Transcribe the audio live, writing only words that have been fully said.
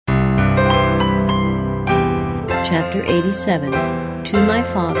chapter 87, To My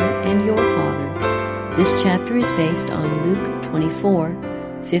Father and Your Father. This chapter is based on Luke 24,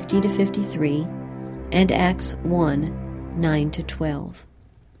 50-53, and Acts 1, 9-12.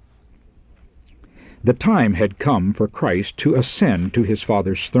 The time had come for Christ to ascend to his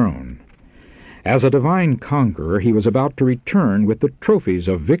Father's throne. As a divine conqueror, he was about to return with the trophies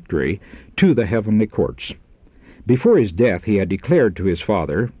of victory to the heavenly courts. Before his death he had declared to his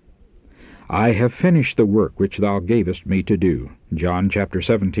Father, I have finished the work which thou gavest me to do. John chapter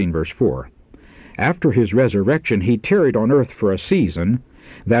 17, verse 4. After his resurrection he tarried on earth for a season,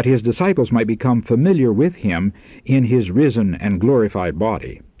 that his disciples might become familiar with him in his risen and glorified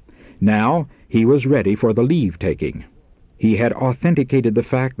body. Now he was ready for the leave-taking. He had authenticated the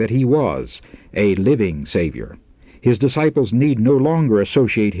fact that he was a living Savior. His disciples need no longer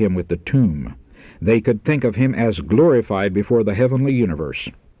associate him with the tomb. They could think of him as glorified before the heavenly universe.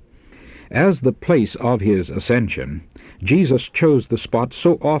 As the place of his ascension, Jesus chose the spot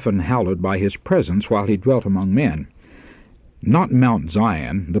so often hallowed by his presence while he dwelt among men. Not Mount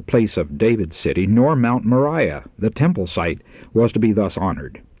Zion, the place of David's city, nor Mount Moriah, the temple site, was to be thus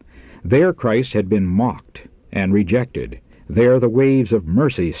honored. There Christ had been mocked and rejected. There the waves of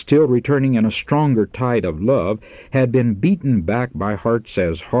mercy, still returning in a stronger tide of love, had been beaten back by hearts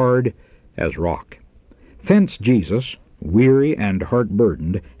as hard as rock. Thence Jesus, weary and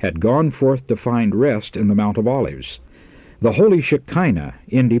heart-burdened, had gone forth to find rest in the Mount of Olives. The holy Shekinah,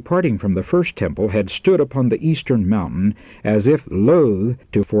 in departing from the first temple, had stood upon the eastern mountain, as if loath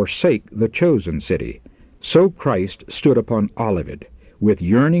to forsake the chosen city. So Christ stood upon Olivet, with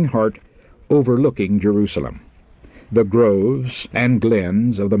yearning heart, overlooking Jerusalem. The groves and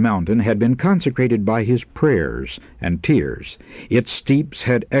glens of the mountain had been consecrated by his prayers and tears. Its steeps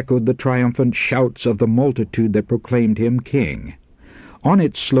had echoed the triumphant shouts of the multitude that proclaimed him king. On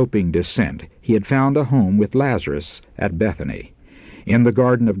its sloping descent he had found a home with Lazarus at Bethany. In the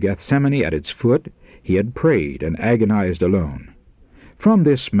Garden of Gethsemane at its foot he had prayed and agonized alone. From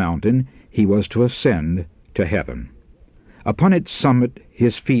this mountain he was to ascend to heaven. Upon its summit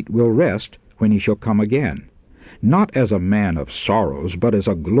his feet will rest when he shall come again. Not as a man of sorrows, but as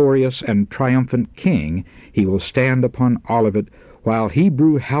a glorious and triumphant king, he will stand upon Olivet, while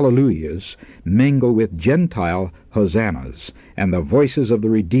Hebrew hallelujahs mingle with Gentile hosannas, and the voices of the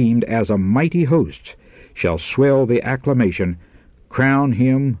redeemed as a mighty host shall swell the acclamation, crown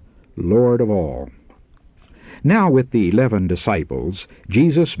him Lord of all. Now with the 11 disciples,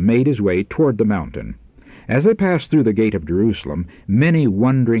 Jesus made his way toward the mountain. As they passed through the gate of Jerusalem, many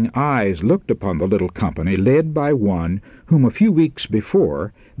wondering eyes looked upon the little company, led by one whom a few weeks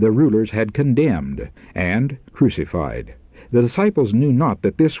before the rulers had condemned and crucified. The disciples knew not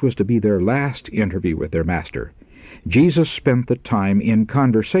that this was to be their last interview with their Master. Jesus spent the time in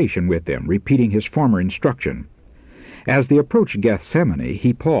conversation with them, repeating his former instruction. As they approached Gethsemane,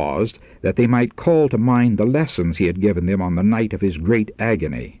 he paused, that they might call to mind the lessons he had given them on the night of his great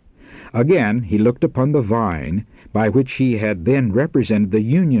agony. Again he looked upon the vine, by which he had then represented the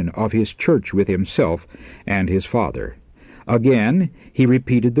union of his church with himself and his Father. Again he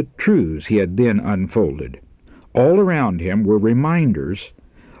repeated the truths he had then unfolded. All around him were reminders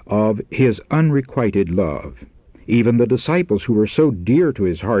of his unrequited love. Even the disciples who were so dear to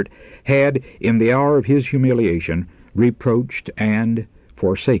his heart had, in the hour of his humiliation, reproached and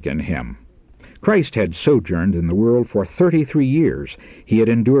forsaken him. Christ had sojourned in the world for 33 years. He had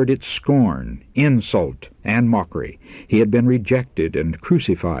endured its scorn, insult, and mockery. He had been rejected and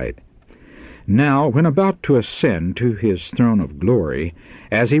crucified. Now, when about to ascend to his throne of glory,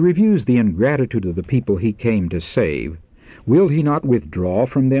 as he reviews the ingratitude of the people he came to save, will he not withdraw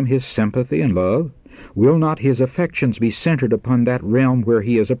from them his sympathy and love? Will not his affections be centered upon that realm where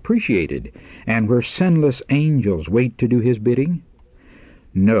he is appreciated, and where sinless angels wait to do his bidding?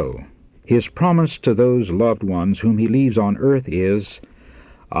 No. His promise to those loved ones whom he leaves on earth is,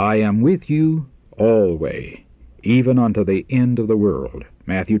 I am with you always, even unto the end of the world.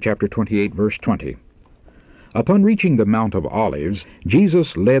 Matthew chapter 28, verse 20. Upon reaching the Mount of Olives,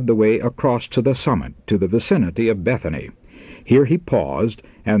 Jesus led the way across to the summit, to the vicinity of Bethany. Here he paused,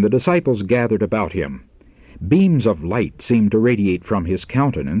 and the disciples gathered about him. Beams of light seemed to radiate from his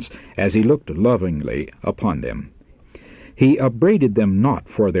countenance as he looked lovingly upon them. He upbraided them not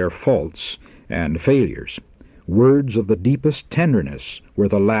for their faults and failures. Words of the deepest tenderness were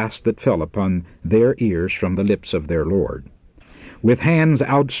the last that fell upon their ears from the lips of their Lord. With hands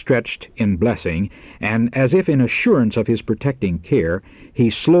outstretched in blessing, and as if in assurance of his protecting care,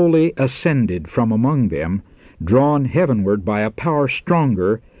 he slowly ascended from among them, drawn heavenward by a power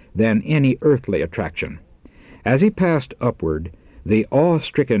stronger than any earthly attraction. As he passed upward, The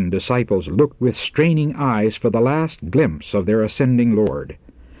awe-stricken disciples looked with straining eyes for the last glimpse of their ascending Lord.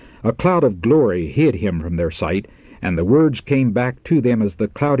 A cloud of glory hid him from their sight, and the words came back to them as the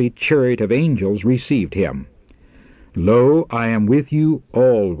cloudy chariot of angels received him. Lo, I am with you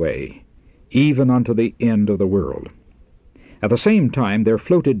alway, even unto the end of the world. At the same time there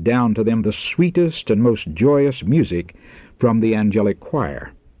floated down to them the sweetest and most joyous music from the angelic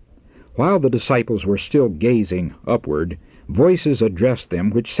choir. While the disciples were still gazing upward, voices addressed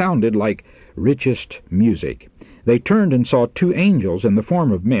them which sounded like richest music. They turned and saw two angels in the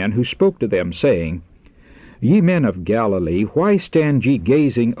form of men, who spoke to them, saying, Ye men of Galilee, why stand ye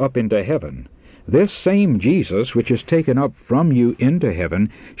gazing up into heaven? This same Jesus, which is taken up from you into heaven,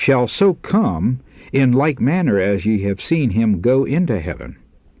 shall so come in like manner as ye have seen him go into heaven.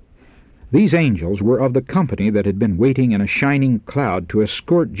 These angels were of the company that had been waiting in a shining cloud to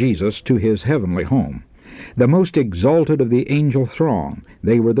escort Jesus to his heavenly home. The most exalted of the angel throng,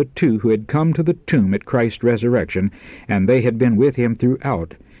 they were the two who had come to the tomb at Christ's resurrection, and they had been with him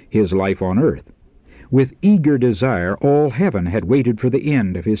throughout his life on earth. With eager desire all heaven had waited for the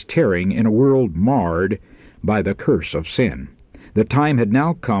end of his tarrying in a world marred by the curse of sin. The time had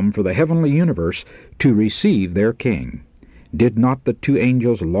now come for the heavenly universe to receive their King. Did not the two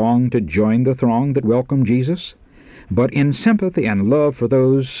angels long to join the throng that welcomed Jesus? But in sympathy and love for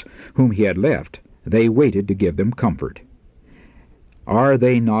those whom he had left, they waited to give them comfort. Are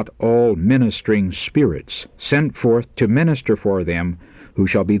they not all ministering spirits, sent forth to minister for them who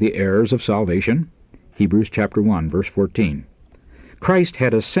shall be the heirs of salvation? Hebrews chapter 1, verse 14. Christ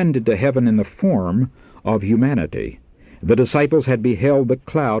had ascended to heaven in the form of humanity. The disciples had beheld the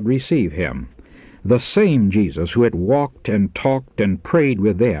cloud receive him. The same Jesus who had walked and talked and prayed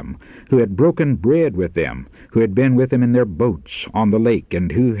with them, who had broken bread with them, who had been with them in their boats on the lake,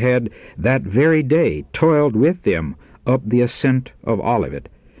 and who had that very day toiled with them up the ascent of Olivet,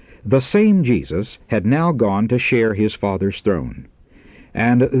 the same Jesus had now gone to share his Father's throne.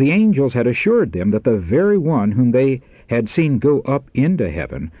 And the angels had assured them that the very one whom they had seen go up into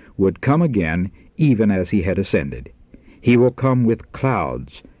heaven would come again even as he had ascended. He will come with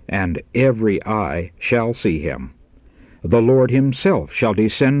clouds, and every eye shall see him. The Lord himself shall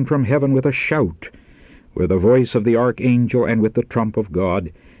descend from heaven with a shout, with the voice of the archangel, and with the trump of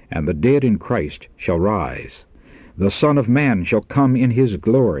God, and the dead in Christ shall rise. The Son of Man shall come in his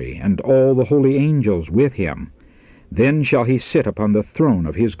glory, and all the holy angels with him. Then shall he sit upon the throne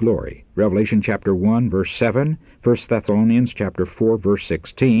of his glory. Revelation chapter 1, verse 7, 1 Thessalonians chapter 4, verse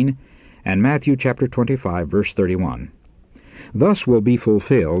 16, and Matthew chapter 25, verse 31. Thus will be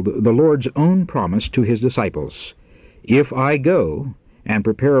fulfilled the Lord's own promise to his disciples. If I go and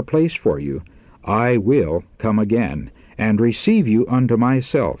prepare a place for you, I will come again, and receive you unto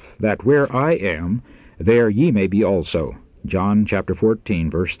myself, that where I am, there ye may be also. John chapter 14,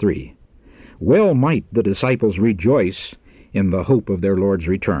 verse 3. Well might the disciples rejoice in the hope of their Lord's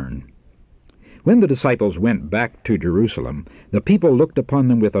return. When the disciples went back to Jerusalem, the people looked upon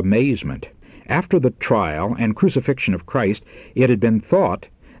them with amazement. After the trial and crucifixion of Christ, it had been thought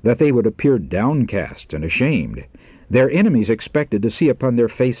that they would appear downcast and ashamed. Their enemies expected to see upon their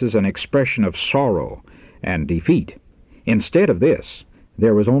faces an expression of sorrow and defeat. Instead of this,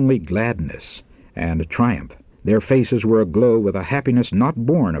 there was only gladness and triumph. Their faces were aglow with a happiness not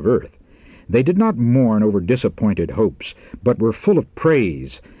born of earth. They did not mourn over disappointed hopes, but were full of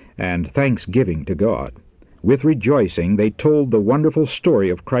praise and thanksgiving to God. With rejoicing they told the wonderful story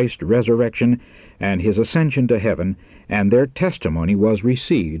of Christ's resurrection and his ascension to heaven, and their testimony was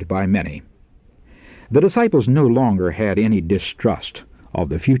received by many. The disciples no longer had any distrust of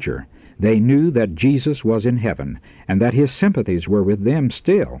the future. They knew that Jesus was in heaven, and that his sympathies were with them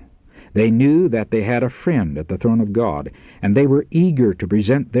still. They knew that they had a friend at the throne of God, and they were eager to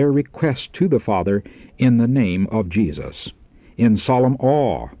present their request to the Father in the name of Jesus. In solemn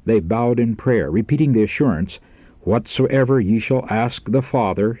awe they bowed in prayer, repeating the assurance, Whatsoever ye shall ask the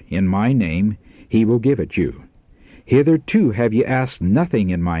Father in my name, he will give it you. Hitherto have ye asked nothing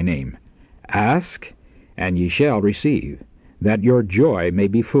in my name. Ask, and ye shall receive, that your joy may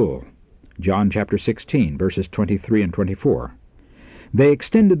be full. John chapter 16, verses 23 and 24. They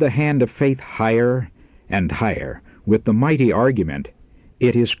extended the hand of faith higher and higher, with the mighty argument,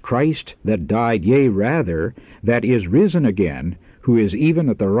 It is Christ that died, yea, rather, that is risen again, who is even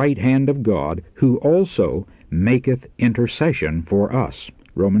at the right hand of God, who also maketh intercession for us.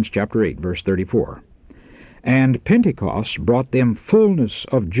 Romans chapter 8, verse 34. And Pentecost brought them fullness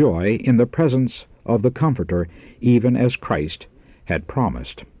of joy in the presence of the Comforter, even as Christ had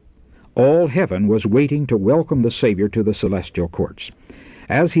promised. All heaven was waiting to welcome the Savior to the celestial courts.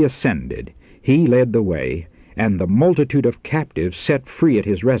 As he ascended, he led the way, and the multitude of captives set free at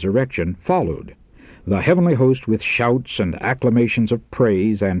his resurrection followed. The heavenly host, with shouts and acclamations of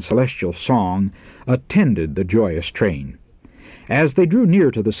praise and celestial song, attended the joyous train. As they drew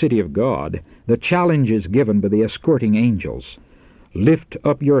near to the city of God, the challenge is given by the escorting angels. "Lift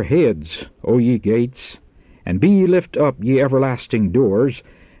up your heads, O ye gates, and be ye lift up, ye everlasting doors,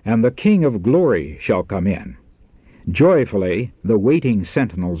 and the King of glory shall come in." Joyfully the waiting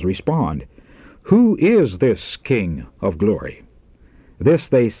sentinels respond, "Who is this King of glory?" This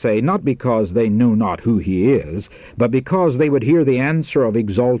they say not because they know not who he is, but because they would hear the answer of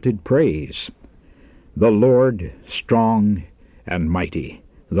exalted praise. "The Lord strong and mighty,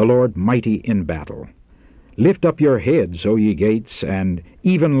 the Lord mighty in battle. Lift up your heads, O ye gates, and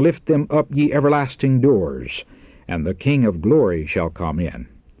even lift them up, ye everlasting doors, and the King of glory shall come in."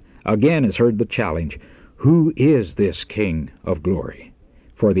 Again is heard the challenge, "Who is this King of glory?"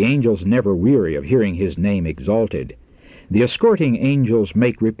 For the angels never weary of hearing his name exalted. The escorting angels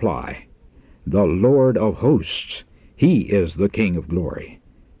make reply, "The Lord of hosts, he is the King of glory."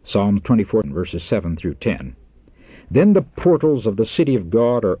 Psalm 24, verses 7 through 10. Then the portals of the city of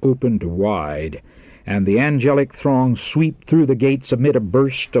God are opened wide, and the angelic throng sweep through the gates amid a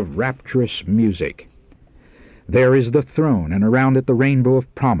burst of rapturous music. There is the throne, and around it the rainbow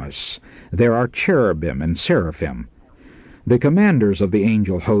of promise. There are cherubim and seraphim. The commanders of the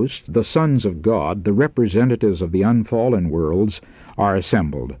angel host, the sons of God, the representatives of the unfallen worlds, are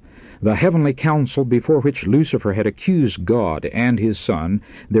assembled. The heavenly council before which Lucifer had accused God and his Son,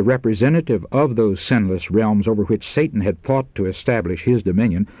 the representative of those sinless realms over which Satan had thought to establish his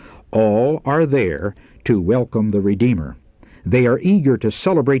dominion, all are there to welcome the Redeemer. They are eager to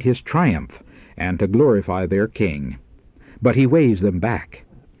celebrate his triumph and to glorify their King. But he waves them back.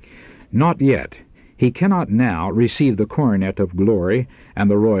 Not yet. He cannot now receive the coronet of glory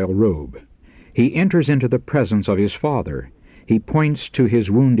and the royal robe. He enters into the presence of his Father. He points to his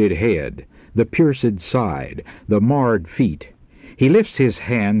wounded head, the pierced side, the marred feet. He lifts his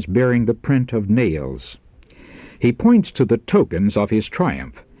hands bearing the print of nails. He points to the tokens of his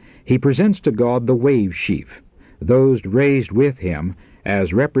triumph. He presents to God the wave sheaf, those raised with him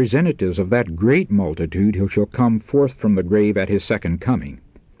as representatives of that great multitude who shall come forth from the grave at his second coming.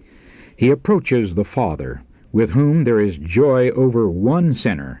 He approaches the Father, with whom there is joy over one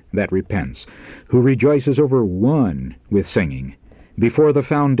sinner that repents, who rejoices over one with singing. Before the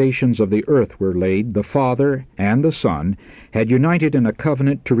foundations of the earth were laid, the Father and the Son had united in a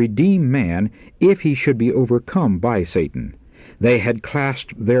covenant to redeem man if he should be overcome by Satan. They had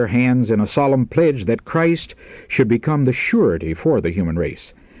clasped their hands in a solemn pledge that Christ should become the surety for the human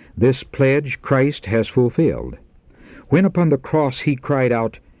race. This pledge Christ has fulfilled. When upon the cross he cried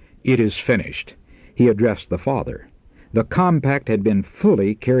out, "It is finished," he addressed the Father. The compact had been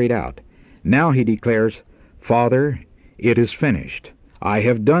fully carried out. Now he declares, "Father, it is finished. I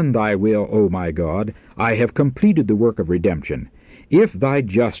have done thy will, O my God. I have completed the work of redemption. If thy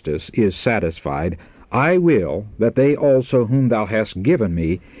justice is satisfied, I will that they also whom thou hast given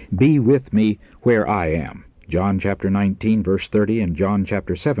me be with me where I am." John chapter 19, verse 30, and John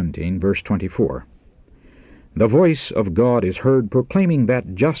chapter 17, verse 24. The voice of God is heard proclaiming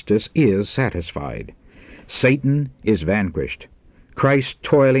that justice is satisfied. Satan is vanquished. Christ's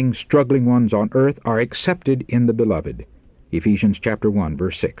toiling, struggling ones on earth are accepted in the Beloved. Ephesians chapter 1,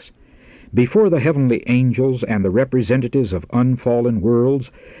 verse 6. Before the heavenly angels and the representatives of unfallen worlds,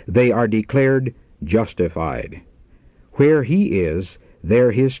 they are declared justified. Where he is,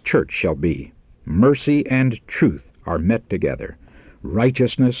 there his church shall be. Mercy and truth are met together.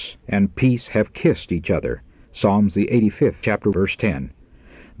 Righteousness and peace have kissed each other. Psalms the 85th chapter, verse 10.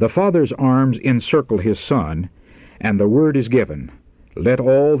 The Father's arms encircle his Son, and the word is given, "Let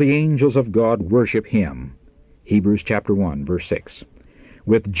all the angels of God worship him." Hebrews chapter 1, verse 6.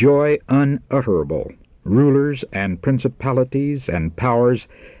 With joy unutterable, rulers and principalities and powers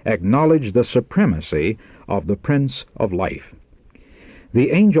acknowledge the supremacy of the Prince of Life.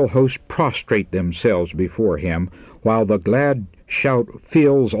 The angel hosts prostrate themselves before him, while the glad shout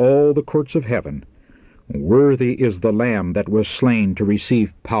fills all the courts of heaven. Worthy is the Lamb that was slain to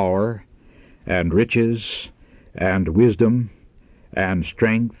receive power, and riches, and wisdom, and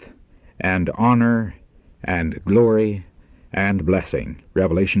strength, and honor, and glory, and blessing.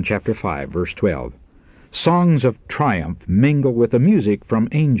 Revelation chapter 5, verse 12. Songs of triumph mingle with the music from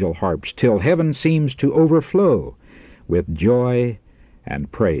angel harps, till heaven seems to overflow with joy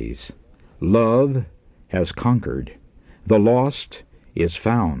and praise. Love has conquered. The lost is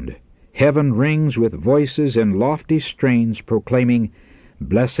found. Heaven rings with voices in lofty strains proclaiming,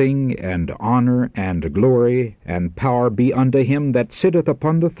 "Blessing and honor and glory and power be unto him that sitteth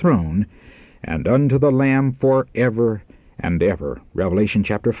upon the throne, and unto the Lamb for ever and ever. Revelation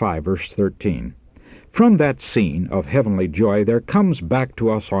chapter 5, verse 13. From that scene of heavenly joy there comes back to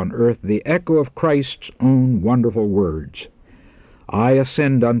us on earth the echo of Christ's own wonderful words, I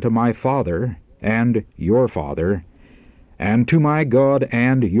ascend unto my Father and your Father, and to my God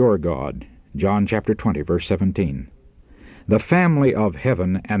and your God. John chapter 20, verse 17. The family of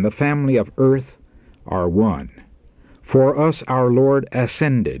heaven and the family of earth are one. For us our Lord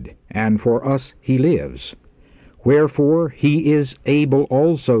ascended, and for us he lives. Wherefore he is able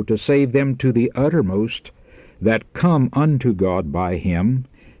also to save them to the uttermost that come unto God by him,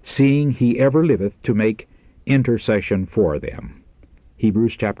 seeing he ever liveth to make intercession for them.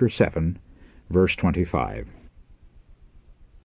 Hebrews chapter 7, verse 25.